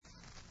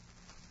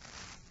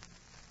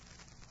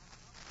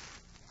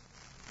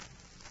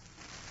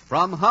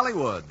From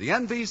Hollywood, the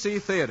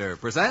NBC Theater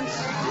presents...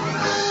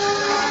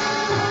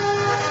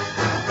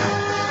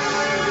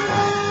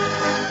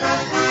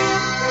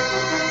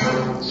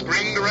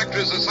 Screen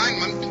Director's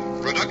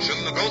Assignment.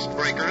 Production, The Ghost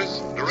Breakers.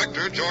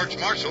 Director, George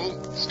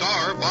Marshall.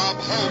 Star, Bob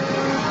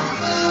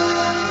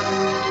Hope.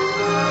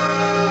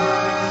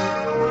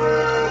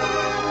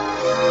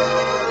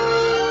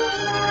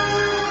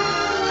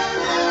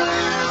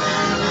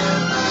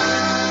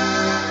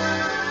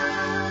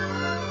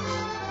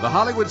 The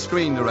Hollywood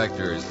Screen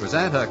Directors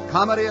present a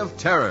comedy of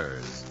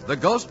terrors, The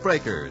Ghost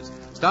Breakers,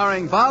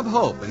 starring Bob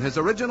Hope in his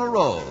original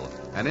role,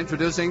 and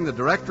introducing the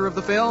director of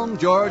the film,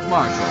 George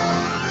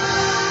Marshall.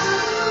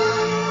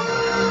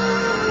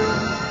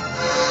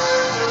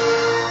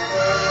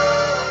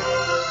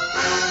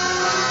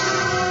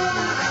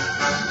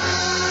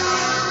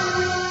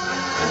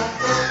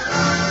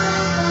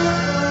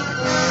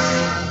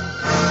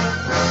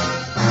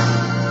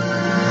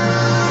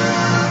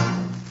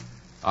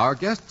 Our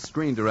guest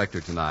screen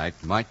director tonight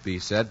might be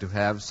said to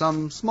have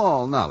some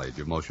small knowledge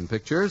of motion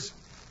pictures.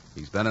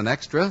 He's been an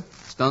extra,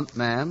 stunt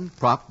man,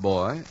 prop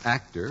boy,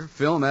 actor,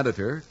 film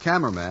editor,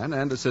 cameraman,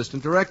 and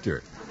assistant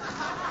director.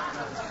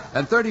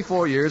 And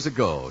 34 years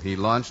ago, he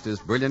launched his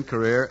brilliant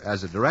career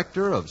as a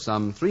director of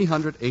some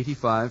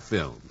 385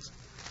 films.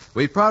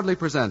 We proudly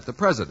present the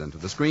president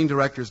of the Screen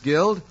Directors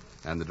Guild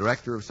and the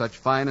director of such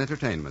fine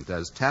entertainment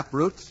as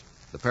Taproots,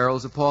 The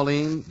Perils of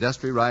Pauline,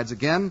 Destry Rides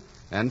Again,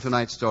 and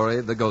tonight's story,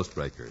 The Ghost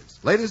Breakers.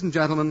 Ladies and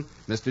gentlemen,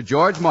 Mr.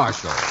 George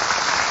Marshall.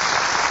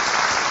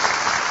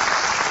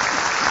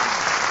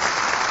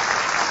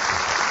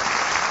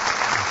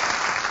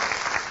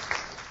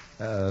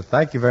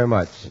 Thank you very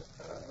much.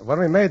 When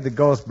we made The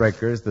Ghost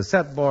Breakers, the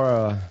set bore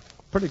a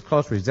pretty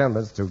close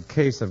resemblance to a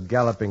case of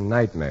galloping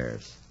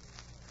nightmares.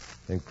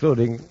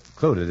 Included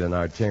in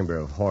our chamber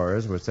of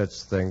horrors were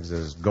such things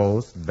as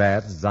ghosts,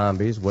 bats,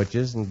 zombies,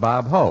 witches, and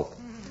Bob Hope.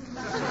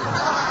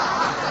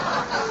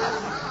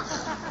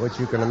 Which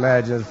you can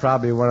imagine is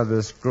probably one of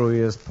the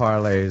screwiest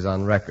parlays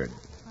on record.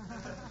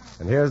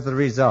 And here's the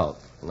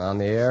result. And on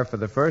the air for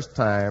the first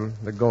time,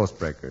 The Ghost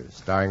Breakers,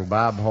 starring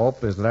Bob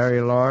Hope as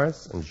Larry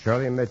Lawrence and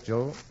Shirley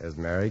Mitchell as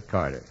Mary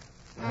Carter.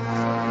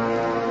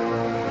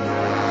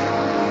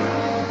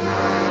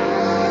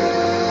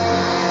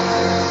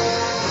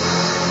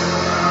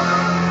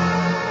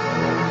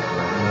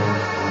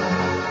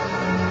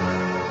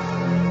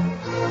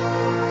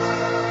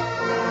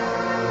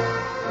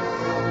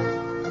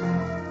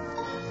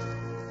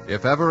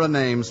 If ever a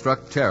name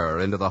struck terror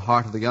into the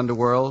heart of the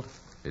underworld,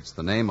 it's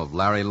the name of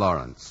Larry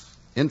Lawrence,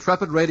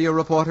 intrepid radio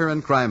reporter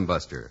and crime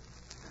buster.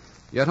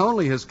 Yet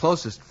only his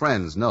closest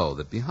friends know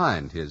that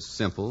behind his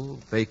simple,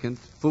 vacant,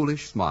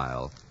 foolish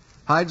smile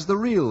hides the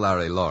real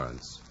Larry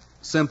Lawrence,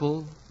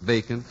 simple,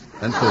 vacant,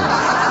 and foolish.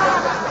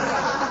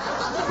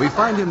 We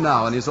find him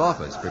now in his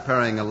office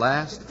preparing a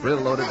last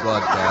thrill-loaded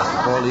broadcast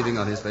before leaving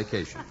on his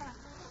vacation.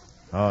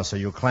 Oh, so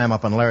you clam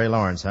up on Larry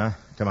Lawrence, huh?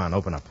 Come on,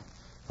 open up.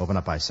 Open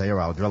up, I say,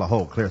 or I'll drill a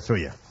hole clear through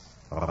you.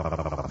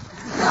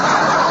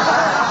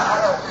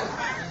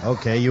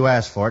 Okay, you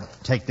asked for it.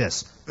 Take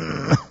this.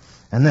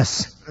 And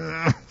this.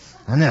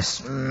 And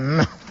this. Is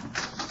there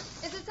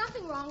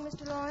something wrong,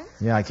 Mr. Lawrence?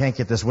 Yeah, I can't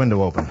get this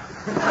window open.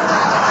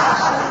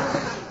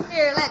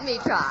 Here, let me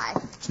try.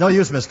 It's no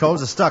use, Miss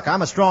Coles. It's stuck.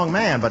 I'm a strong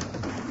man, but...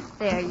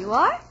 There you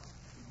are.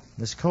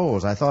 Miss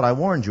Coles, I thought I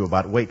warned you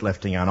about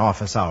weightlifting on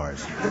office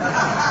hours.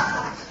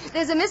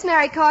 There's a Miss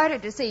Mary Carter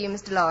to see you,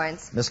 Mr.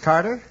 Lawrence. Miss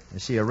Carter?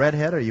 Is she a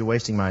redhead, or are you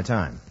wasting my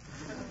time?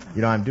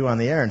 You know, I'm due on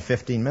the air in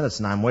 15 minutes,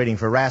 and I'm waiting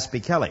for Raspy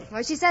Kelly.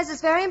 Well, she says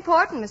it's very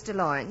important, Mr.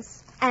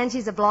 Lawrence. And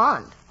she's a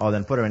blonde. Oh,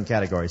 then put her in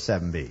category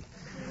 7B.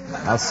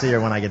 I'll see her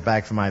when I get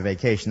back from my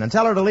vacation. And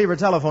tell her to leave her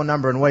telephone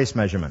number and waist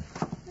measurement.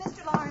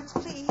 Mr. Lawrence,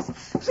 please.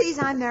 Please,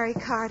 I'm Mary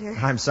Carter.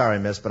 I'm sorry,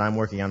 miss, but I'm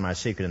working on my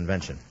secret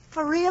invention.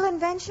 For real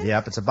invention?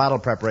 Yep, it's a bottle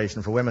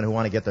preparation for women who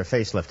want to get their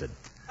face lifted.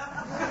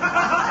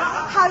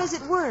 How does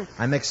it work?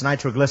 I mix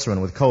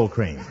nitroglycerin with cold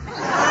cream.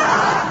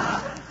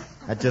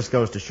 That just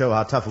goes to show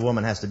how tough a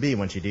woman has to be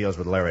when she deals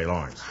with Larry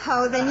Lawrence.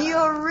 Oh, then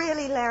you're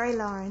really Larry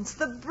Lawrence.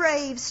 The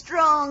brave,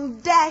 strong,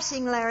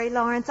 dashing Larry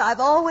Lawrence I've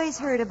always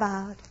heard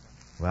about.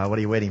 Well, what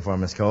are you waiting for,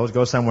 Miss Coles?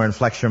 Go somewhere and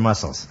flex your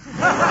muscles.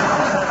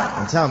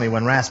 And tell me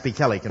when Raspy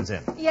Kelly comes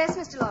in. Yes,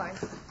 Mr.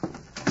 Lawrence.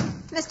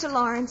 Mr.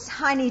 Lawrence,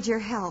 I need your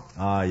help.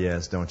 Ah,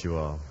 yes, don't you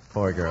all?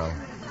 Poor girl.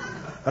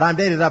 But I'm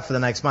dated up for the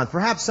next month,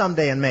 perhaps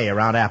someday in May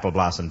around apple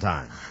blossom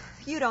time.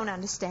 You don't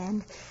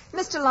understand.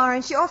 Mr.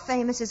 Lawrence, you're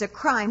famous as a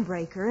crime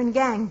breaker and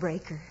gang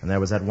breaker. And there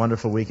was that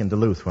wonderful week in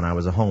Duluth when I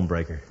was a home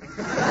breaker.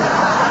 Now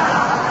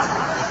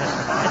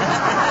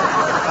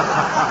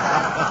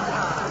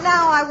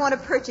I want to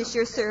purchase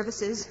your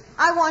services.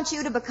 I want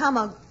you to become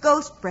a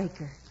ghost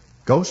breaker.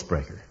 Ghost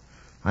breaker?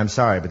 I'm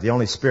sorry, but the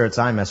only spirits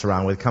I mess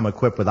around with come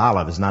equipped with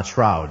olives, not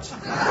shrouds.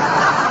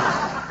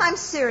 I'm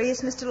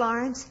serious, Mr.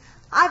 Lawrence.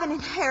 I've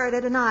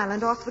inherited an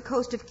island off the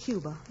coast of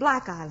Cuba,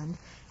 Black Island,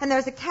 and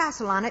there's a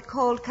castle on it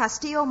called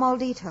Castillo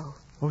Maldito.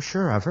 Oh,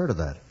 sure, I've heard of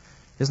that.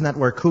 Isn't that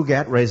where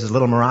Cugat raises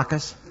little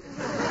maracas?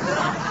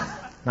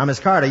 Now,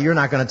 Miss Carter, you're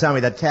not going to tell me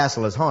that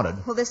castle is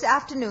haunted. Well, this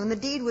afternoon, the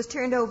deed was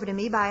turned over to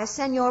me by a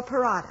Senor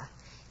Parada.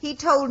 He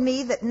told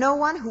me that no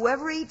one who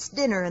ever eats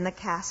dinner in the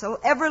castle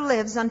ever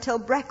lives until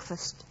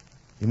breakfast.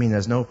 You mean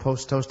there's no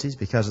post-toasties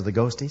because of the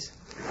ghosties?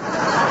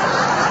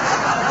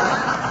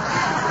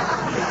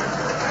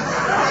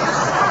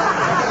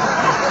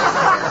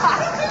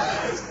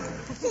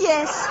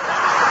 Yes.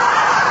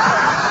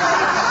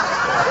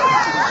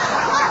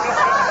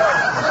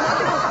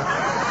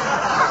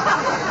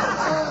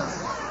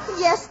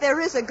 Yes, there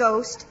is a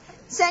ghost.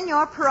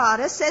 Senor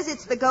Parada says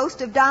it's the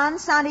ghost of Don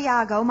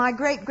Santiago, my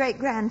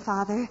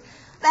great-great-grandfather.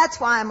 That's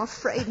why I'm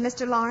afraid,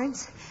 Mr.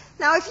 Lawrence.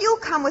 Now, if you'll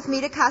come with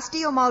me to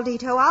Castillo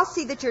Maldito, I'll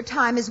see that your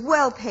time is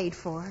well paid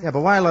for. Yeah,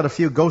 but why let a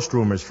few ghost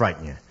rumors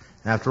frighten you?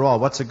 After all,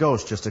 what's a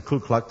ghost? Just a Ku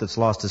Klux that's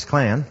lost his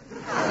clan.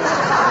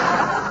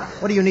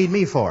 What do you need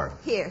me for?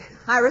 Here,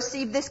 I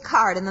received this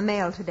card in the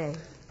mail today.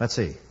 Let's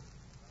see.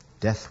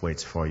 Death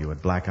waits for you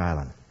at Black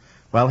Island.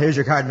 Well, here's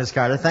your card, Miss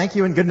Carter. Thank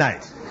you and good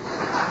night.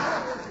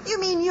 You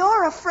mean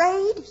you're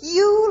afraid?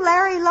 You,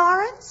 Larry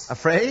Lawrence?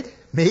 Afraid?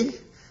 Me?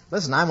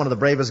 Listen, I'm one of the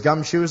bravest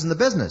gumshoes in the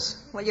business.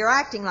 Well, you're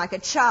acting like a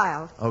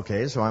child.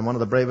 Okay, so I'm one of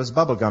the bravest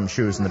bubblegum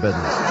shoes in the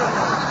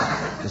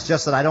business. It's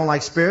just that I don't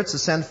like spirits that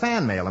send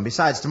fan mail, and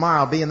besides,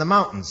 tomorrow I'll be in the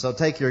mountains, so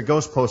take your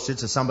ghost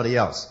postage to somebody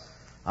else.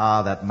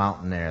 Ah, that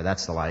mountain air,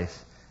 that's the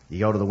life. You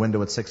go to the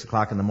window at 6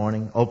 o'clock in the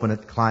morning, open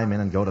it, climb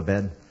in, and go to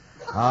bed.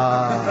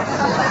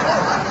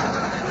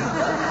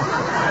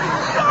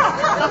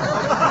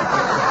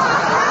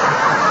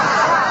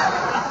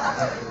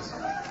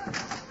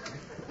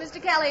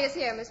 Mr. Kelly is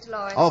here, Mr.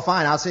 Lawrence. Oh,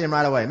 fine, I'll see him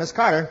right away. Miss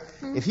Carter,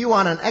 if you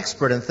want an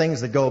expert in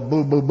things that go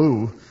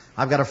boo-boo-boo,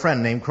 I've got a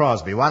friend named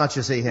Crosby. Why don't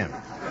you see him?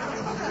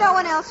 No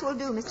one else will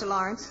do, Mr.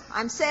 Lawrence.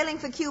 I'm sailing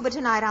for Cuba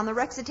tonight on the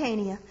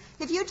Rexitania.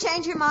 If you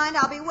change your mind,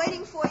 I'll be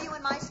waiting for you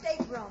in my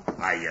stateroom.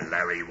 Hiya,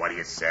 Larry. What do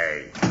you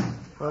say?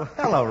 Well,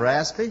 hello,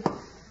 Raspy.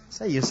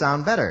 Say, you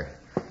sound better.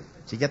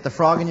 Did you get the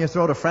frog in your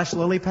throat a fresh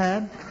lily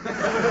pad?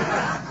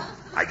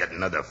 I got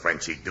another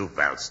Frenchy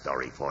Duval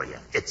story for you.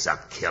 It's a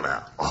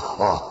killer. Oh,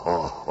 ho,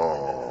 ho,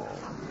 ho.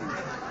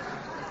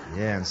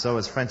 Yeah, and so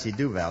is Frenchy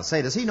Duval.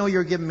 Say, does he know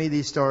you're giving me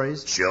these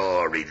stories?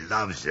 Sure, he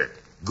loves it.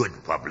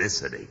 Good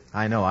publicity.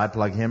 I know. I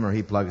plug him or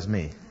he plugs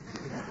me.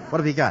 What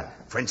have you got?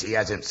 Frenchy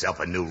has himself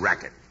a new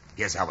racket.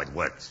 Here's how it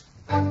works.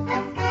 And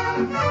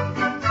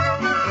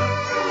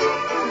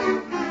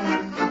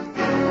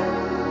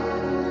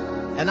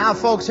now,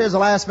 folks, here's a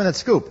last-minute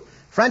scoop.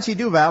 Frenchy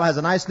Duval has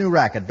a nice new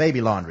racket, Baby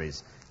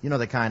Laundries. You know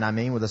the kind I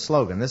mean, with a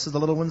slogan. This is the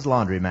little one's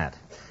laundromat.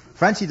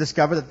 Frenchy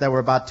discovered that there were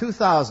about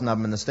 2,000 of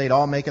them in the state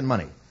all making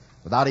money.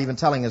 Without even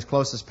telling his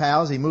closest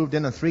pals, he moved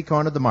in and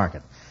three-cornered the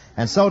market.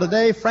 And so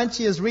today,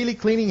 Frenchy is really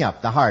cleaning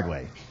up the hard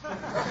way.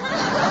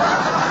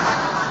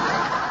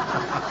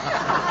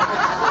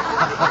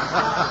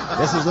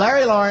 This is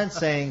Larry Lawrence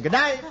saying good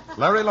night.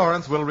 Larry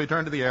Lawrence will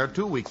return to the air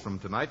 2 weeks from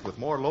tonight with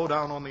more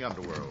lowdown on the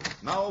underworld.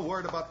 Now, a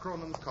word about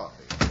Cronin's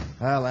Coffee.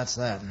 Well, that's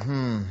that.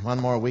 One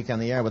more week on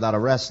the air without a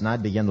rest, and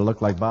I'd begin to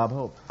look like Bob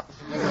Hope.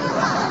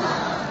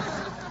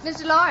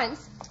 Mr.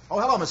 Lawrence, Oh,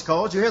 hello, Miss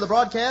Cole. Did you hear the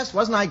broadcast?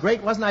 Wasn't I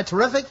great? Wasn't I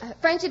terrific?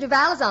 Frenchy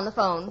Duval is on the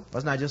phone.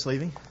 Wasn't I just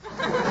leaving?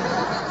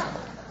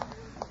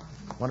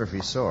 Wonder if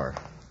he's sore.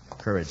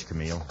 Courage,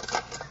 Camille.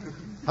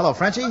 Hello,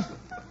 Frenchy.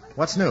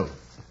 What's new?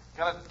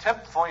 Got a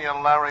tip for you,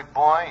 Larry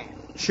boy.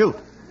 Shoot.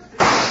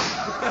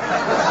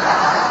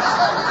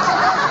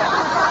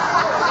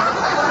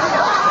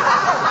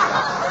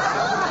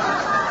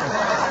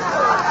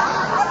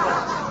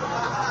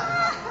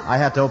 I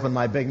had to open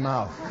my big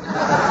mouth.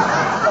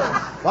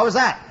 What was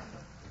that?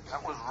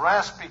 That was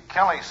Raspy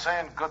Kelly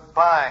saying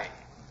goodbye.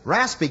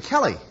 Raspy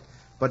Kelly.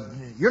 But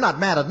you're not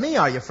mad at me,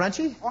 are you,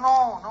 Frenchy?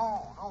 Oh,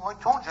 no. I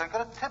told you I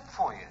got a tip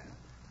for you.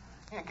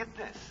 Here, get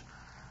this.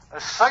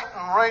 A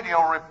Satan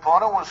radio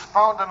reporter was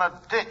found in a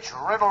ditch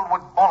riddled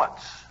with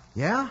bullets.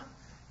 Yeah?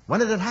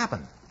 When did it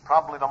happen?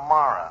 Probably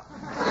tomorrow.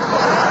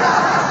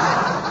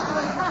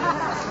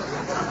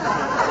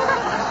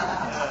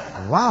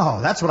 Wow,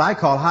 that's what I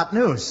call hot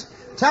news.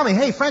 Tell me,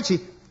 hey, Frenchy.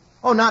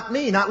 Oh, not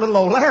me, not little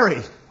old Larry.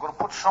 I'm going to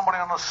put somebody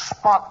on the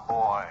spot,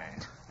 boy.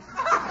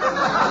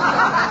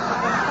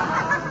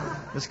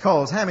 Miss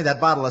Coles, hand me that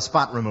bottle of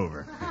spot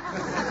remover.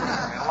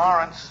 Hey,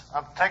 Lawrence,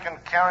 I'm taking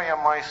care of you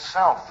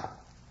myself.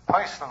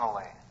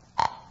 Personally.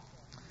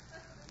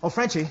 Oh,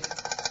 Frenchy.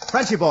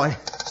 Frenchy boy,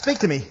 speak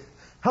to me.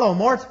 Hello,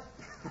 Mort.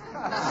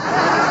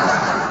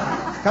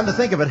 Come to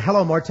think of it,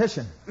 hello,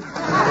 Mortician.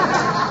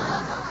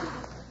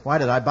 Why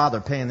did I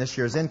bother paying this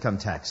year's income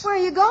tax? Where are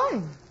you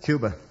going?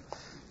 Cuba.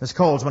 Miss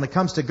Coles, when it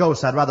comes to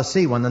ghosts, I'd rather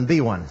see one than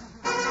be one.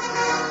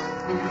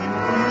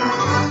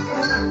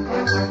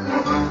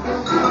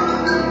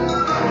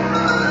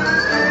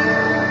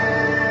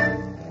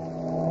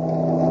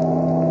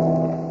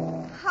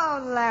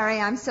 Oh, Larry,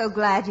 I'm so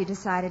glad you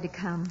decided to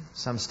come.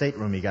 Some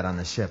stateroom you got on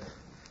the ship.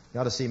 You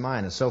ought to see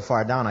mine. It's so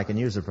far down I can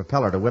use the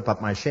propeller to whip up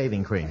my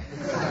shaving cream.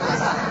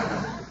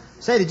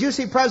 Say, did you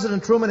see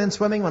President Truman in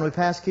swimming when we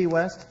passed Key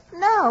West?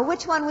 No,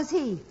 which one was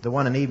he? The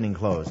one in evening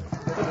clothes.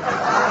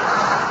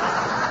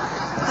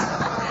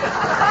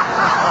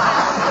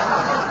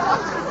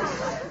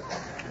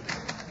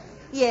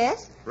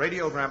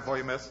 Radiogram for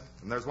you, miss.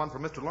 And there's one for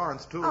Mr.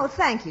 Lawrence, too. Oh,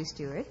 thank you,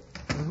 Stuart.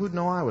 Well, who'd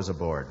know I was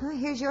aboard? Oh,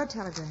 here's your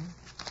telegram.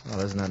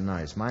 Well, isn't that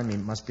nice?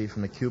 Mine must be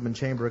from the Cuban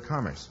Chamber of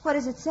Commerce. What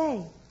does it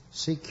say?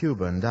 See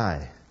Cuba and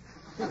die.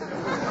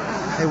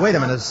 Hey, wait a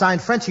minute. It's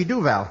signed Frenchy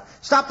Duval.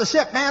 Stop the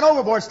ship. Man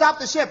overboard. Stop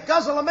the ship.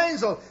 Guzzle the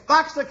mainsail.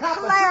 Box the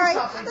compass. Larry,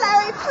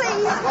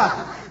 please.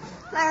 What?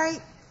 Larry,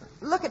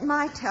 look at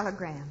my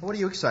telegram. What are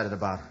you excited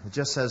about? It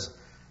just says,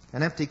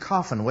 an empty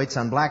coffin waits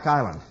on Black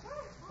Island.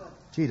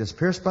 Gee, does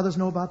Pierce Brothers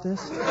know about this?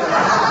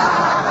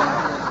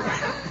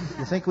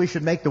 You think we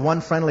should make the one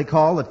friendly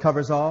call that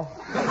covers all?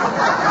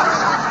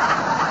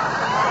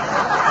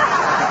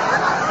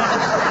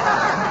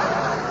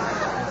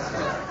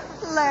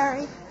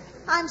 Larry,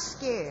 I'm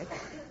scared.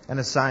 And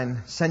it's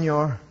signed,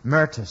 Senor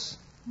Mertis.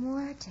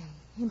 Muerte.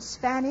 In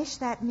Spanish,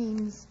 that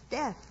means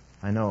death.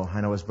 I know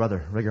his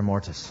brother, Rigor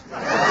Mortis.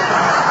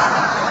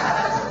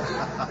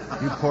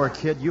 You poor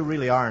kid, you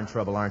really are in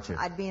trouble, aren't you?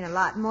 I'd be in a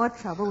lot more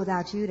trouble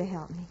without you to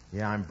help me.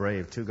 Yeah, I'm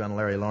brave. Two-gun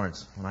Larry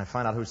Lawrence. When I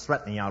find out who's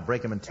threatening you, I'll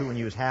break him in two and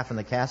use half in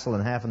the castle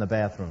and half in the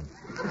bathroom.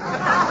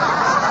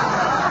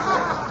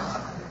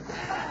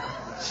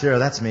 Sure,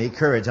 that's me.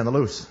 Courage on the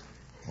loose.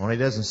 Only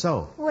it isn't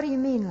so. What do you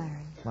mean, Larry?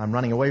 I'm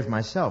running away from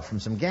myself, from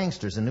some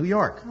gangsters in New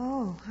York.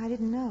 Oh, I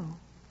didn't know.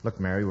 Look,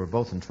 Mary, we're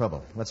both in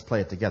trouble. Let's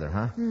play it together,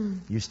 huh?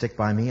 You stick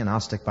by me, and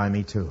I'll stick by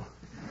me, too.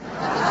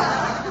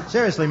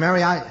 Seriously,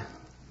 Mary,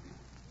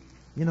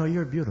 You know,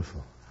 you're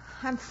beautiful.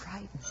 I'm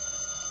frightened.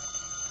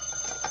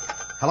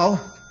 Hello?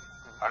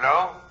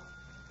 Hello?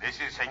 This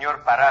is Senor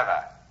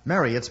Parada.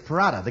 Mary, it's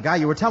Parada, the guy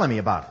you were telling me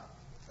about.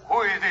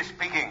 Who is this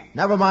speaking?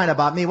 Never mind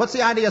about me. What's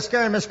the idea of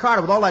scaring Miss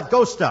Carter with all that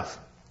ghost stuff?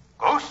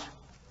 Ghost?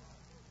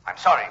 I'm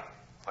sorry,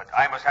 but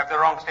I must have the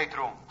wrong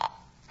stateroom.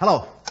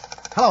 Hello,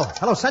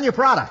 Senor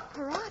Parada.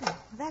 Parada?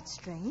 That's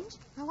strange.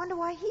 I wonder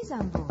why he's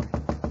on board.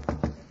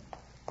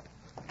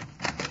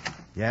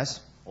 Yes?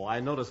 Oh,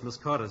 I noticed Miss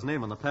Carter's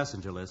name on the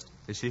passenger list.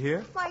 Is she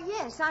here? Why,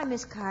 yes, I'm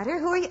Miss Carter.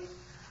 Who are you?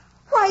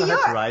 Why, you're...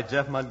 That's right,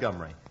 Jeff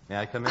Montgomery. May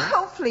I come in?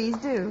 Oh, please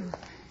do.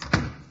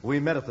 We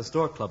met at the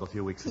store club a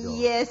few weeks ago.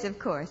 Yes, of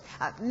course.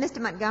 Mr.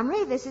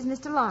 Montgomery, this is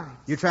Mr. Lawrence.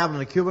 You traveling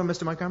to Cuba,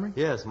 Mr. Montgomery?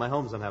 Yes, my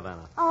home's in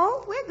Havana.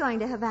 Oh, we're going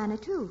to Havana,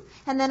 too.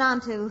 And then on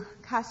to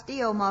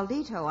Castillo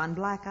Maldito on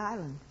Black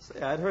Island.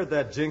 Say, I'd heard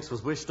that Jinx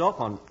was wished off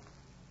on...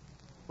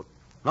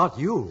 Not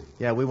you.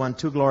 Yeah, we won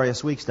 2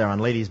 glorious weeks there on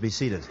Ladies Be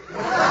Seated.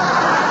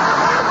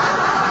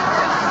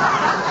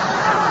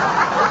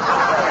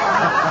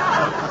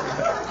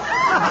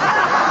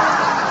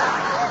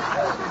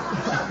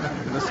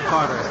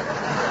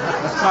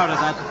 Carter,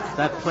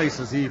 that place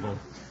is evil.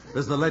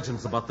 There's the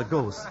legends about the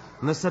ghosts,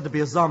 and there's said to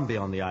be a zombie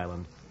on the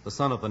island, the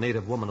son of the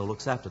native woman who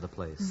looks after the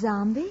place.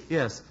 Zombie?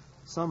 Yes.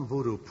 Some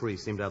voodoo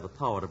priests seem to have the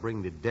power to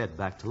bring the dead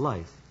back to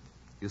life.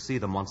 You see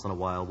them once in a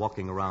while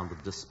walking around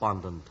with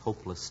despondent,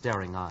 hopeless,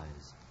 staring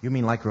eyes. You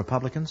mean like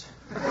Republicans?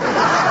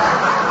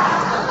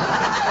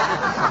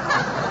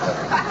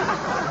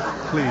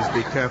 Please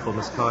be careful,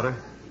 Miss Carter.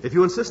 If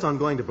you insist on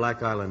going to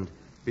Black Island,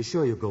 be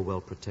sure you go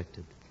well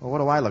protected. Well, what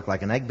do I look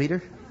like, an egg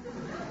beater?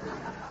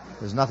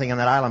 There's nothing on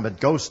that island but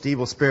ghosts,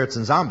 evil spirits,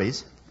 and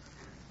zombies.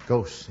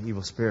 Ghosts,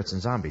 evil spirits,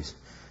 and zombies.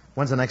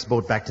 When's the next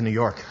boat back to New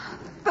York?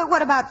 But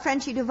what about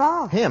Frenchy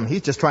Duval? Him.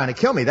 He's just trying to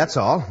kill me, that's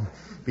all.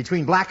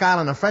 Between Black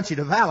Island and Frenchy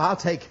Duval, I'll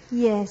take...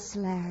 Yes,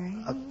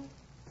 Larry.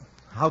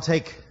 I'll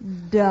take...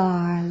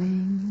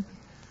 Darling.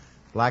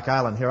 Black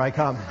Island, here I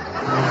come.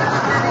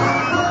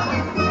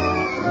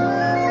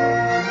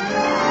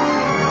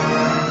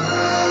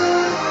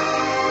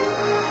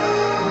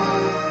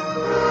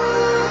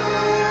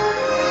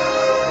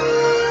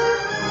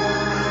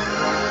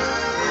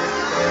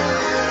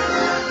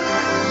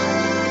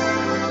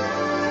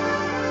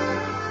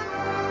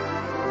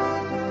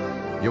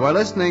 You are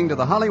listening to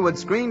the Hollywood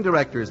Screen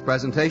Directors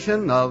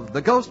presentation of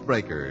The Ghost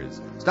Breakers,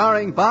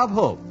 starring Bob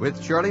Hope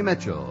with Shirley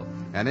Mitchell,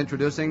 and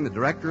introducing the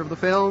director of the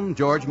film,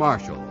 George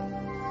Marshall.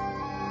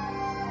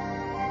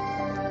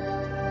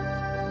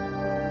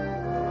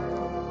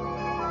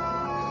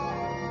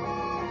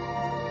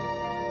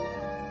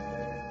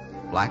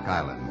 Black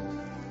Island,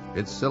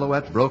 its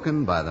silhouette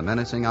broken by the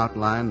menacing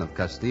outline of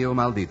Castillo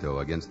Maldito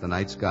against the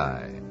night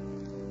sky.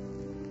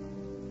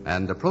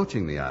 And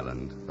approaching the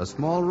island, a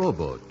small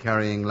rowboat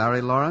carrying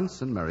Larry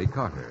Lawrence and Mary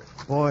Carter.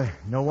 Boy,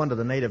 no wonder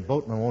the native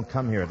boatmen won't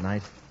come here at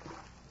night.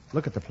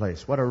 Look at the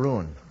place. What a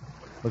ruin.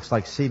 Looks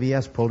like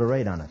CBS pulled a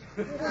raid on it.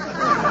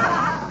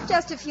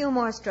 Just a few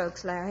more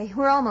strokes, Larry.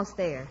 We're almost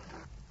there.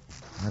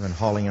 I've been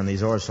hauling on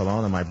these oars so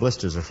long that my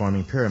blisters are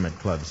forming pyramid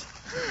clubs.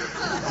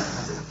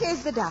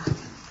 Here's the dock.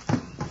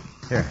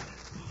 Here.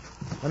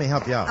 Let me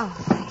help you out. Oh,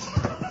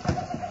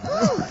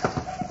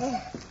 thank you.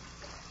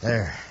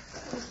 There.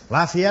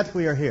 Lafayette,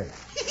 we are here.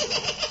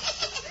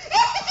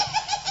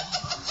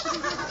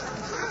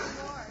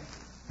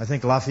 I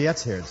think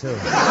Lafayette's here, too.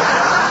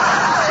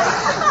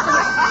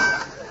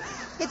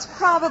 It's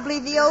probably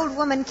the old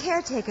woman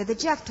caretaker that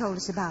Jeff told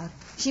us about.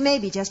 She may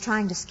be just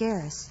trying to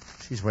scare us.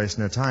 She's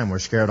wasting her time. We're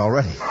scared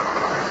already.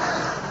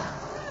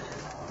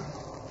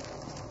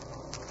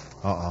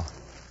 Uh-oh.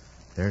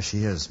 There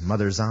she is,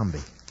 Mother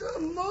Zombie.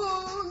 Good morning.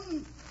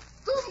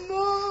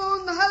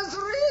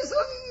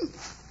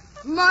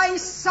 My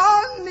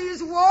son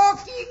is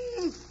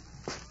walking.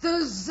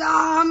 The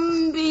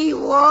zombie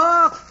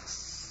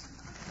walks.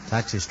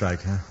 Taxi strike,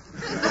 huh?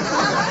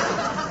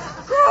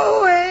 Go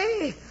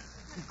away.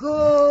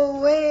 Go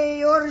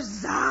away or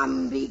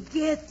zombie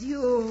get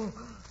you.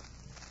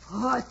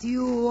 What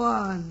you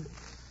want?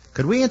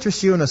 Could we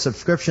interest you in a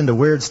subscription to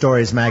Weird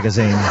Stories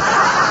magazine?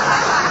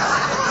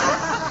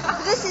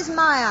 This is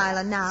my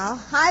island now.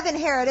 I've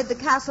inherited the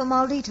Castle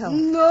Maldito.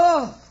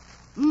 No,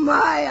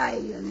 my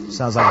island.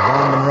 Sounds like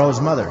Vaughn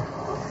Monroe's mother.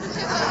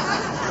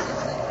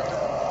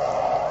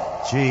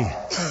 Gee,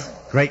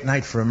 great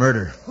night for a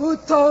murder. Who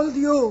told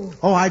you?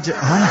 Oh, I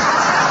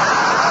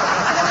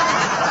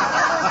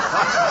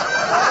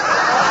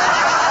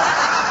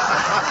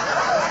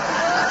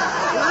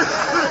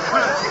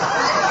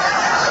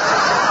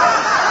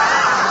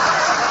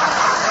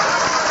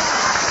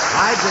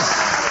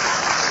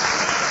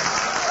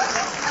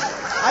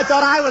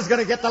thought I was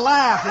going to get the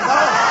laugh, you know?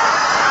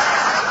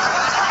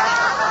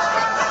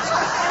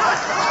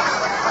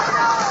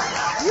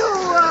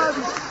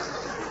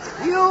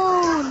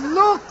 You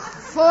look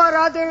for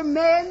other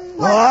men?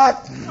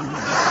 What?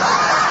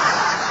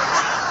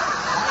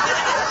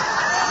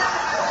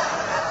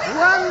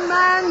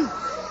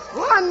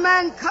 One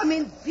man come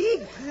in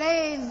big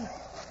plane.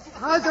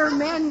 Other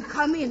men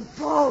come in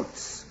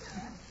boats.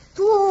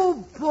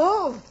 2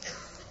 boats.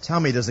 Tell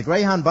me, does the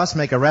Greyhound bus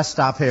make a rest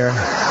stop here?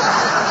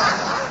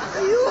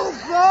 You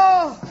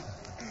go.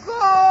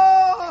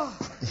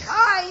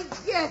 I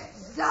get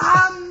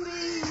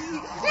zombie.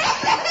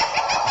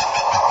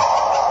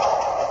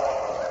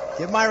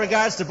 Give my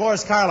regards to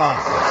Boris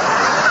Karloff.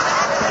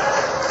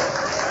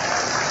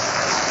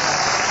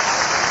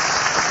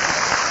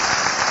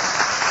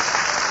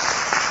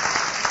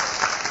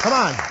 Come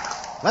on,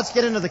 let's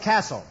get into the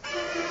castle.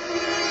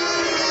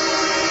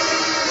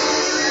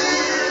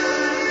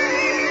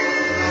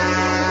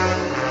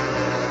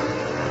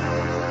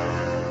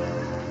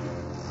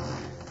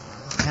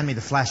 Hand me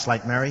the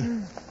flashlight, Mary.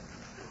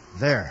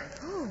 There.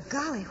 Oh,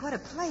 golly, what a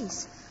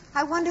place.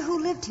 I wonder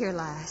who lived here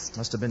last.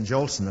 Must have been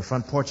Jolson. The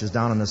front porch is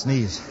down on his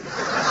knees.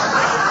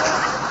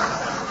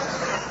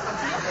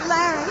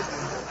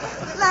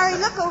 Larry,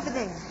 look over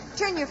there.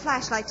 Turn your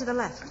flashlight to the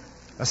left.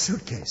 A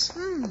suitcase.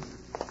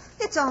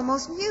 It's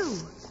almost new.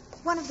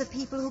 One of the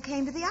people who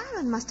came to the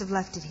island must have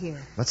left it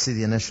here. Let's see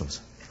the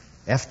initials.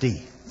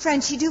 FD.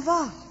 Frenchie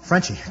Duval.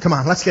 Frenchie, come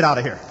on, let's get out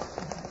of here.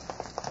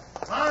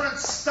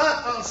 Lawrence,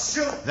 stop, I'll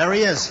shoot. There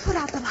he is. Put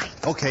out the light.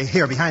 Okay,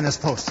 here, behind this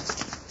post.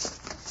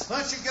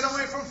 Thought you'd get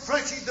away from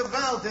Frenchie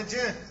Duval, did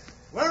you?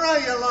 Where are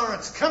you,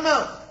 Lawrence? Come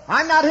out.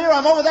 I'm not here,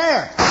 I'm over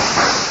there.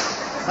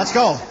 Let's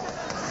go.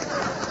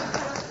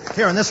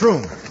 Here, in this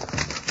room.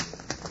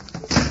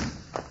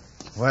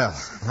 Well,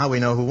 now we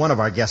know who one of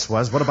our guests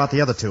was. What about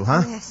the other two,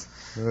 huh? Yes.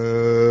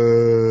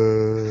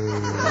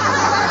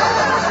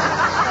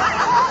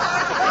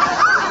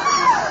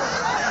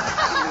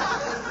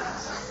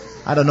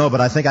 I don't know,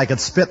 but I think I could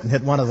spit and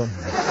hit one of them.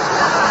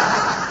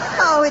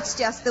 Oh, it's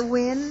just the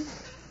wind.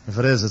 If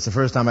it is, it's the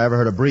first time I ever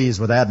heard a breeze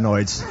with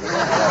adenoids.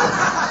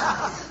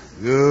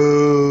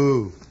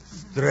 You,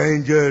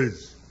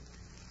 strangers.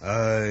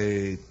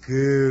 I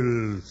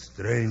kill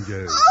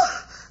strangers.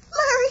 Oh,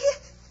 Larry,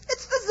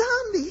 it's the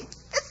zombie.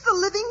 It's the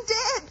living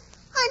dead.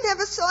 I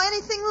never saw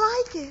anything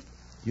like it.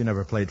 You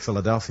never played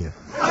Philadelphia.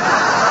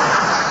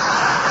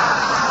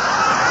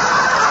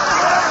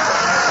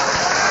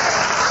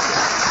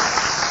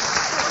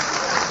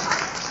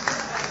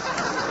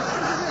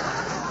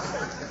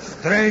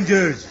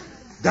 Strangers,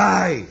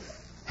 die.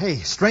 Hey,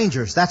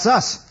 strangers, that's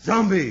us.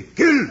 Zombie,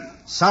 kill.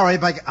 Sorry,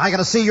 but I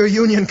gotta see your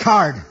union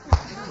card.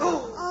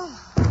 Oh,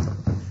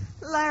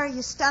 Larry,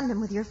 you stunned him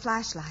with your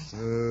flashlight.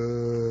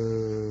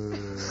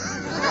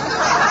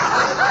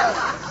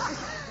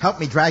 Help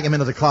me drag him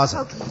into the closet.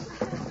 Okay.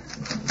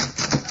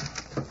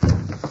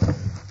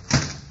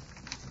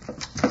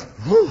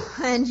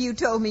 And you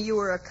told me you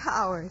were a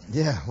coward.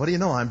 Yeah, what do you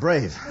know? I'm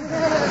brave.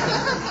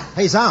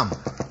 Hey, Zom.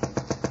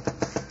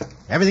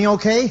 Everything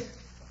okay? Te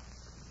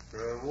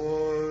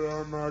voy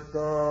a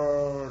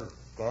matar,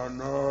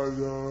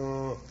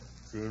 canalla,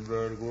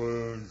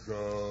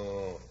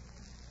 sinvergüenza.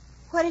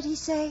 What did he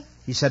say?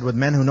 He said with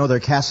men who know their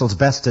castles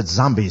best, it's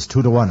zombies,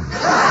 2-1.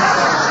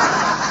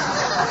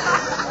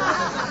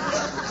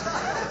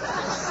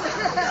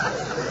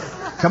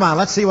 Come on,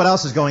 let's see what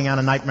else is going on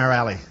in Nightmare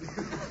Alley.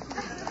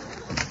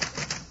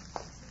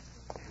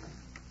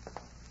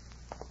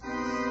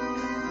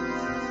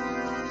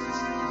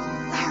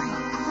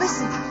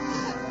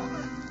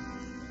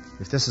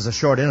 If this is a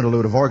short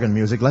interlude of organ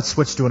music, let's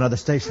switch to another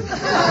station.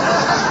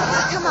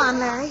 Come on,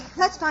 Larry.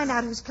 Let's find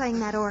out who's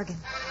playing that organ.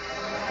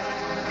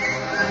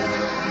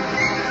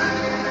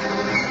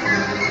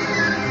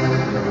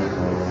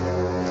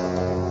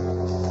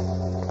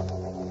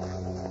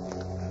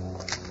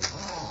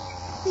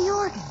 The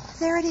organ.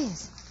 There it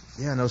is.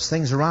 Yeah, and those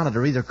things around it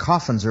are either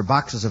coffins or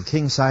boxes of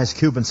king-size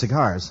Cuban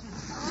cigars.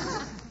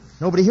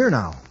 Nobody here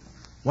now.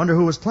 Wonder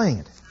who was playing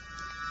it.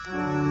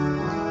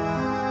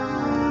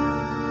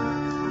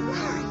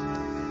 Larry,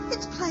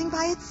 it's playing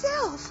by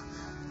itself.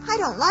 I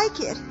don't like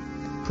it.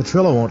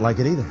 Petrillo won't like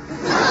it either.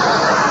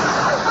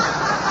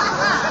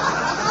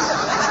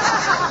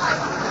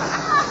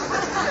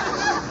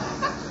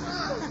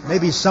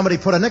 Maybe somebody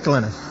put a nickel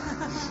in it.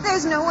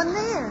 There's no one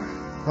there.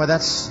 Why,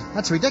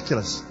 that's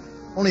ridiculous.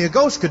 Only a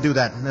ghost could do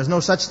that, and there's no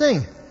such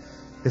thing.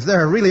 If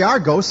there really are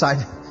ghosts,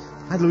 I'd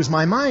lose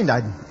my mind.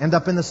 I'd end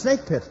up in the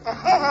snake pit.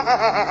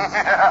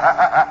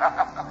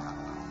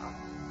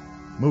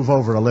 Move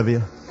over,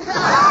 Olivia.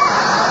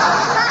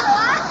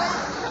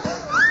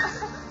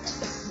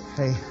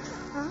 Hey,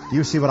 do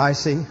you see what I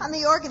see? On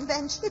the organ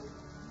bench.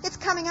 It's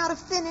coming out of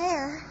thin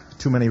air.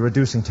 Too many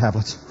reducing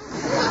tablets.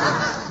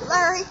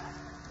 Larry,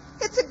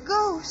 it's a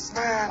ghost.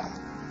 Man,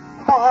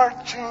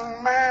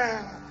 marching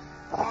man,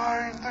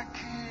 find the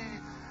key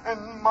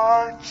and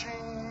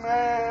marching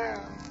man.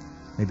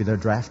 Maybe they're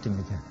drafting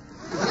again.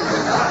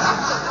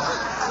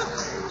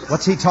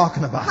 What's he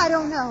talking about? I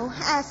don't know.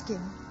 Ask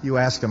him. You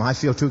ask him. I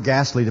feel too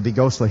ghastly to be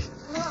ghostly.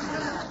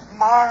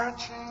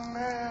 Marching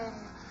man,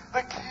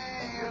 the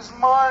key is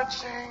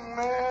marching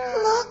man.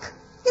 Look,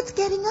 it's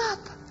getting up.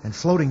 And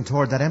floating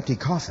toward that empty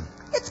coffin.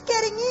 It's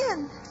getting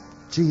in.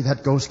 Gee,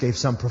 that ghost gave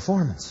some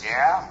performance.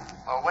 Yeah?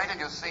 Well, wait till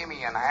you see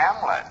me in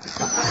Hamlet.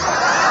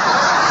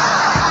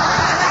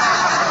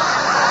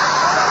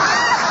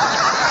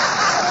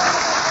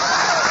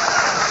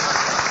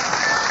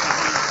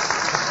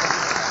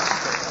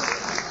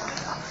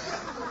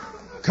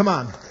 Come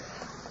on.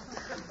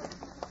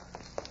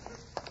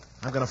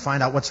 I'm going to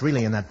find out what's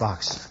really in that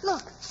box.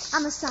 Look,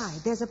 on the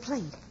side, there's a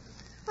plate.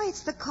 Why,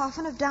 it's the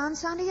coffin of Don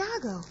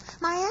Santiago,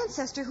 my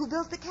ancestor who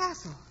built the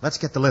castle. Let's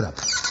get the lid up.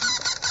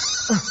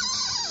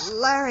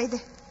 Larry,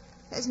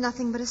 there's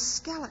nothing but a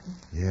skeleton.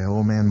 Yeah,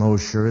 old man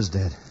Mose sure is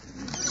dead.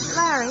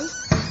 Larry,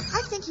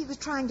 I think he was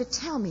trying to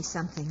tell me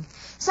something.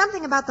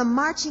 Something about the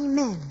marching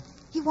men.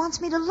 He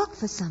wants me to look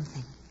for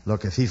something.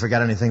 Look, if he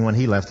forgot anything when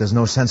he left, there's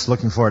no sense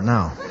looking for it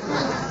now.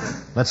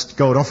 Let's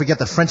go. Don't forget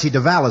that Frenchie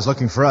Duval is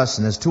looking for us,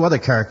 and there's 2 other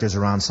characters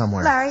around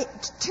somewhere. Larry,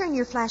 turn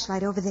your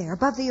flashlight over there,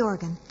 above the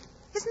organ.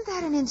 Isn't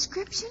that an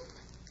inscription?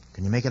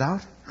 Can you make it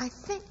out? I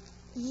think,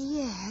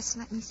 yes.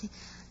 Let me see.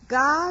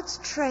 God's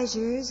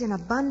treasures in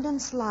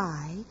abundance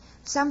lie.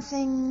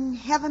 Something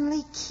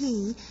heavenly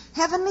key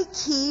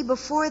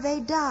before they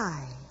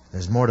die.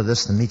 There's more to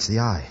this than meets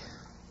the eye.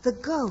 The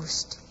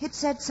ghost. It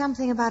said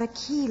something about a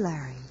key,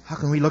 Larry. How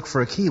can we look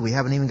for a key? We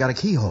haven't even got a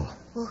keyhole.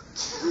 Well,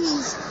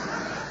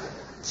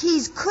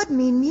 keys could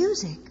mean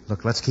music.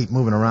 Look, let's keep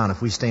moving around.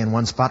 If we stay in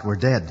one spot, we're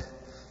dead.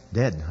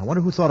 Dead. I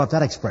wonder who thought up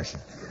that expression.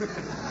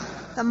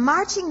 The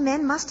marching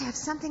men must have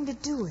something to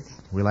do with it.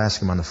 We'll ask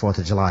them on the 4th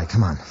of July.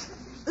 Come on.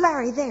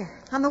 Larry, there,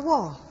 on the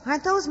wall.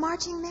 Aren't those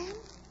marching men?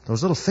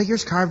 Those little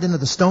figures carved into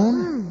the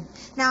stone?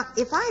 Now,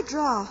 if I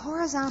draw a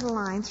horizontal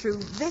line through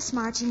this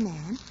marching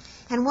man,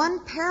 and one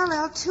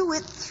parallel to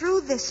it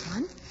through this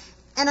one,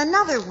 and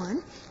another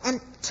one, and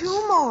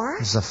 2 more...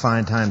 This is a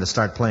fine time to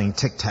start playing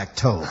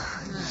tic-tac-toe.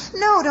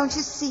 No, don't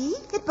you see?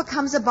 It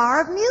becomes a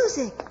bar of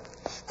music.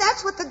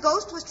 That's what the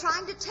ghost was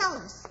trying to tell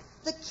us.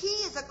 The key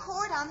is a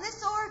chord on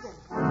this organ.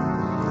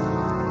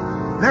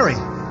 Mary,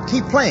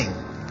 keep playing.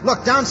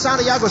 Look, down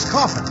Santiago's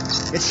coffin.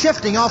 It's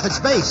shifting off its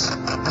base,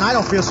 and I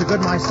don't feel so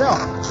good myself.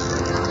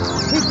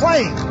 Keep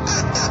playing.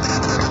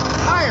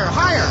 Higher,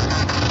 higher.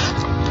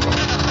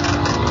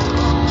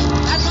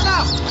 That's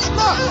enough.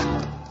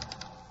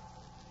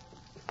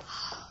 Look.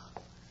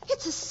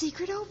 It's a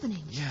secret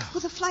opening. Yeah.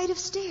 With a flight of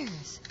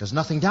stairs. There's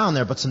nothing down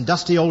there but some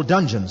dusty old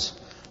dungeons.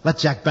 Let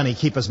Jack Benny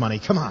keep his money.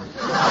 Come on.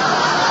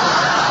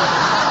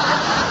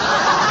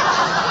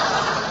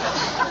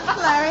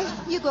 Larry,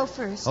 you go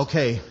first.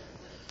 Okay.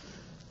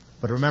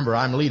 But remember,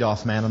 I'm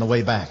leadoff man on the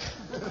way back.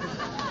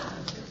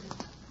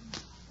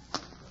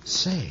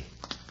 Say,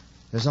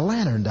 there's a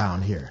lantern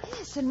down here.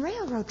 Yes, and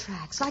railroad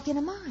tracks, like in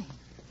a mine.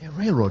 Yeah,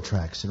 railroad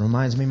tracks. It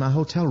reminds me of my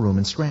hotel room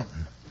in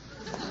Scranton.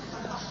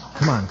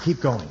 Come on, keep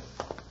going.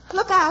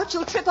 Look out,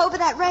 you'll trip over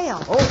that rail.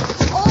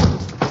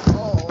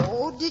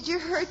 Oh, did you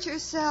hurt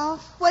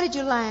yourself? What did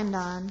you land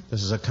on?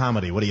 This is a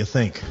comedy. What do you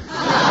think?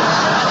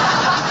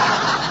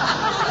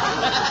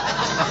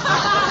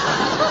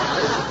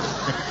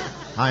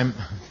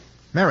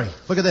 Mary,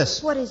 look at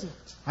this. What is it?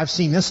 I've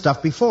seen this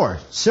stuff before.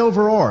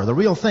 Silver ore, the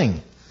real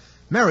thing.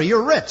 Mary,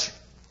 you're rich.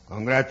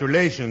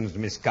 Congratulations,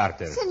 Miss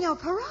Carter. Senor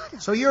Parada.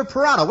 So you're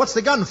Parada. What's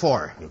the gun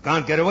for? You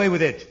can't get away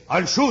with it.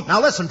 I'll shoot.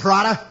 Now listen,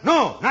 Parada.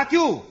 No, not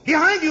you.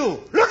 Behind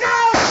you. Look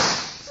out!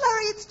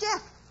 Larry, it's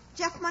Jeff.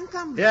 Jeff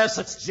Montgomery. Yes,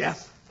 it's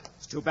Jeff.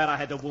 It's too bad I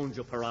had to wound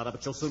you, Parada,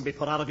 but you'll soon be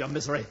put out of your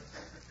misery.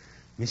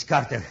 Miss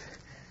Carter,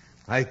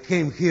 I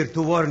came here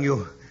to warn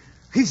you.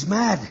 He's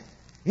mad.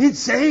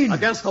 Insane.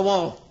 Against the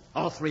wall,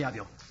 all 3 of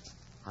you.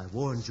 I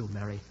warned you,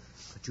 Mary,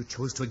 but you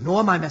chose to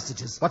ignore my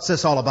messages. What's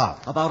this all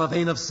about? About a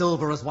vein of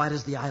silver as wide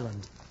as the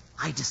island.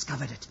 I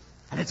discovered it,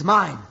 and it's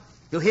mine.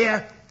 You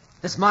hear?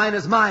 This mine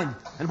is mine,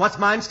 and what's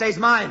mine stays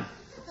mine.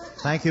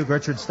 Thank you,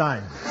 Gertrude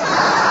Stein.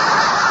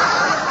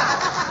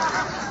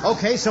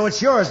 Okay, so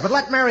it's yours, but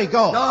let Mary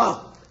go.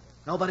 No.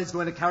 Nobody's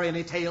going to carry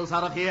any tales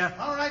out of here.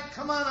 All right,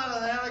 come on out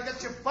of there. I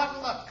got you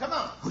bottled up. Come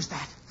on. Who's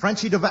that?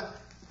 Frenchie Duval.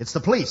 It's the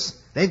police.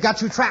 They've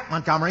got you trapped,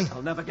 Montgomery.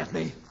 They'll never get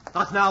me.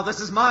 Not now. This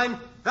is mine.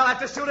 They'll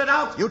have to shoot it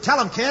out. You tell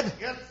them, kid.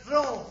 Get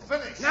through.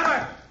 Finish.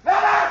 Never.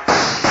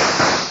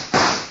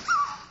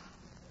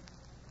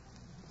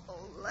 Oh,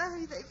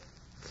 Larry, they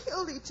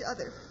killed each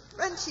other.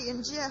 Frenchie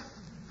and Jeff.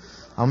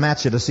 I'll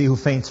match you to see who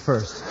faints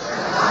first.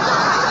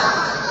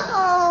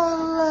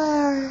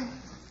 Oh,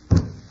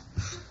 Larry.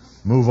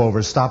 Move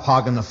over. Stop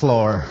hogging the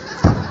floor.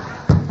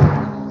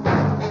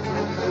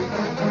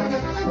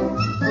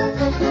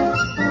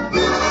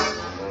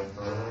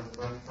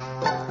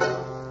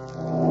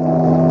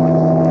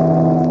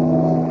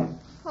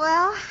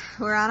 Well,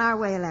 we're on our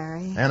way,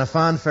 Larry. And a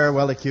fond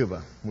farewell to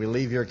Cuba. We'll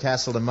leave your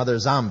castle to Mother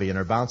Zombie and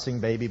her bouncing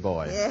baby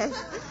boy.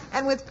 Yes.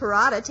 And with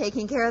Parada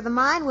taking care of the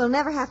mine, we'll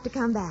never have to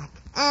come back.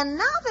 And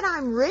now that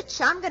I'm rich,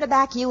 I'm going to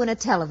back you in a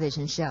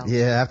television show.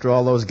 Yeah, after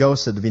all those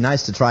ghosts, it'd be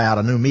nice to try out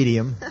a new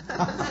medium.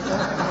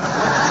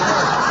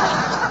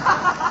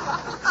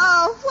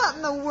 Oh, what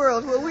in the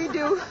world will we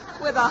do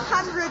with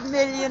 $100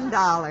 million?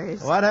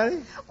 What,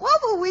 honey? What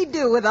will we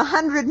do with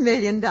 $100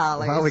 million?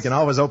 Well, we can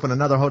always open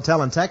another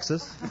hotel in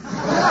Texas.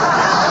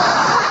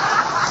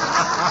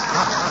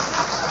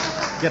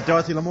 Get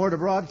Dorothy Lamour to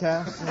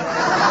broadcast.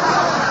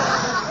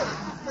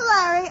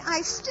 Larry,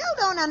 I still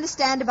don't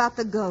understand about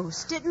the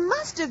ghost. It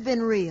must have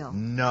been real.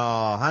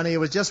 No, honey, it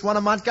was just one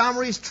of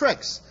Montgomery's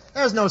tricks.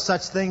 There's no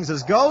such things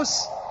as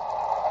ghosts.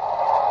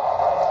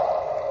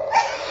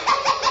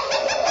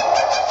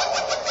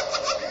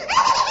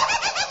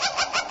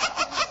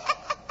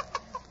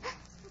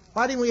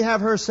 Why didn't we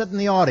have her sit in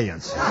the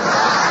audience?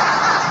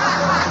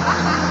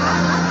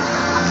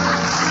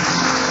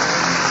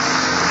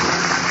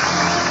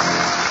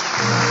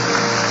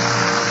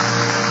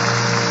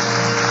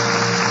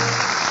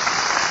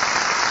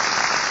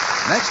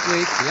 Next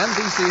week, the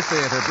NBC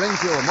Theater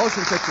brings you a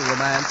motion picture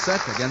romance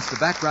set against a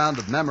background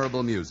of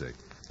memorable music.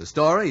 The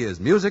story is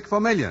Music for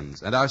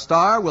Millions, and our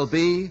star will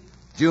be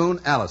June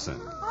Allison.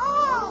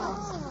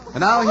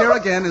 And now here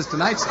again is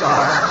tonight's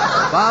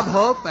star, Bob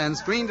Hope, and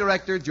screen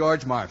director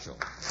George Marshall.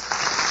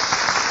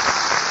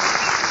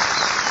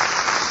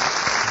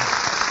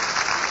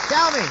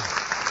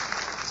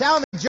 Tell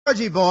me,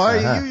 Georgie boy,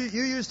 Uh-huh.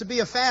 you used to be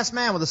a fast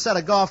man with a set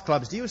of golf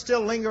clubs. Do you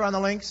still linger on the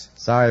links?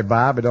 Sorry,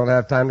 Bob, I don't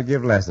have time to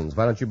give lessons.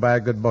 Why don't you buy a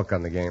good book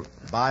on the game?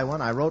 Buy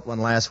one? I wrote one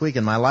last week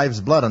in my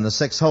life's blood on the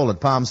 6th hole at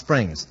Palm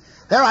Springs.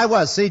 There I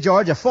was, see,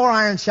 George, a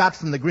 4-iron shot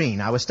from the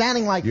green. I was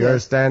standing like You're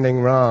this.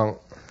 standing wrong.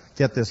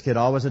 Get this, kid,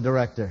 always a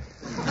director.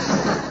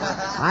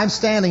 I'm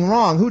standing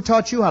wrong. Who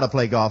taught you how to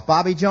play golf?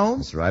 Bobby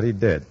Jones? That's right, he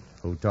did.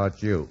 Who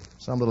taught you?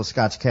 Some little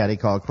Scotch caddy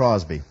called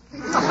Crosby.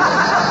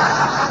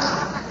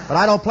 But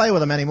I don't play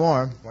with him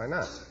anymore. Why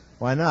not?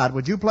 Why not?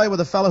 Would you play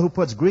with a fellow who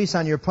puts grease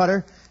on your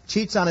putter,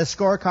 cheats on his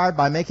scorecard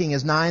by making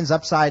his nines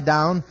upside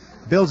down,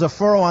 builds a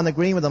furrow on the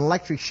green with an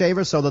electric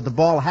shaver so that the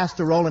ball has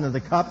to roll into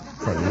the cup?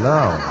 Oh,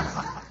 no.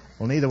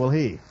 Well, neither will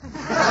he.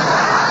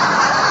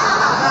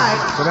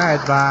 Good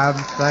night, Bob.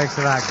 Thanks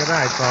a lot. Good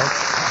night, folks.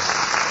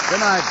 Good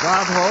night,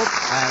 Bob Hope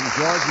and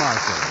George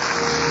Marshall.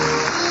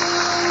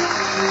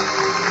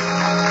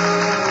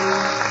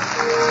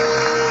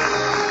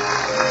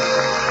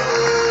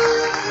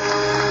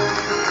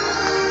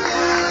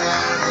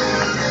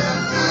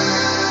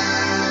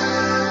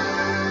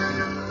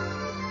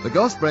 The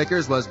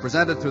Ghostbreakers was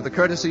presented through the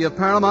courtesy of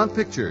Paramount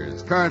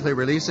Pictures, currently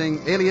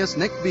releasing Alias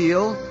Nick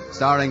Beale,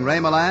 starring Ray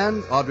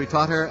Milland, Audrey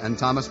Totter, and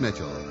Thomas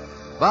Mitchell.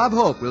 Bob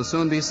Hope will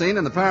soon be seen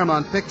in the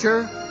Paramount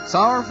picture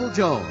Sorrowful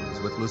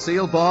Jones with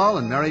Lucille Ball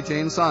and Mary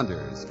Jane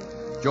Saunders.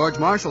 George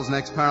Marshall's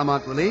next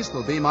Paramount release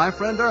will be My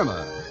Friend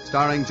Irma,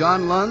 starring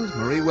John Lund,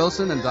 Marie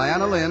Wilson, and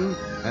Diana Lynn,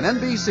 and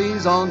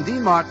NBC's own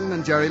Dean Martin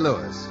and Jerry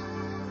Lewis.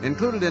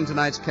 Included in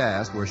tonight's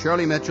cast were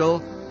Shirley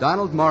Mitchell,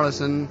 Donald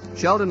Morrison,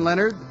 Sheldon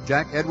Leonard,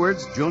 Jack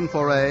Edwards, June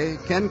Foray,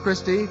 Ken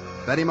Christie,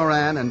 Betty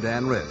Moran, and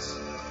Dan Riss.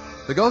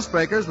 The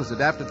Ghostbreakers was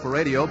adapted for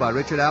radio by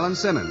Richard Allen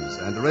Simmons,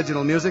 and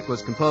original music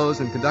was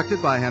composed and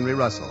conducted by Henry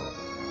Russell.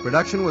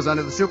 Production was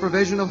under the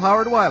supervision of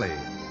Howard Wiley,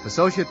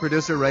 associate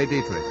producer Ray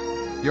Dietrich.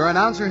 Your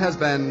announcer has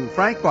been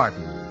Frank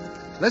Barton.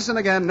 Listen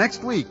again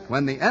next week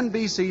when the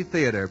NBC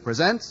Theater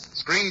presents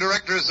Screen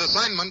Director's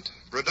Assignment,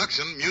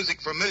 Production Music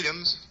for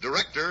Millions,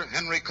 Director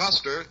Henry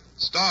Coster,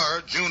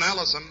 Star June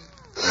Allison.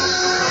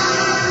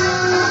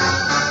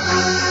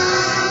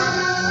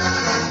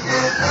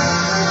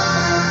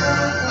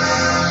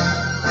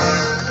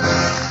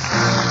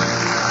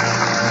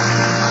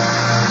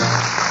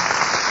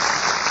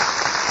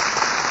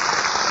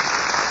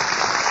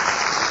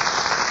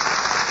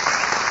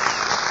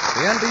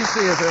 The NBC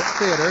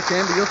Theater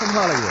came to you from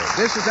Hollywood.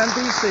 This is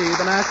NBC,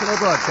 the national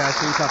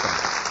broadcasting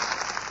company.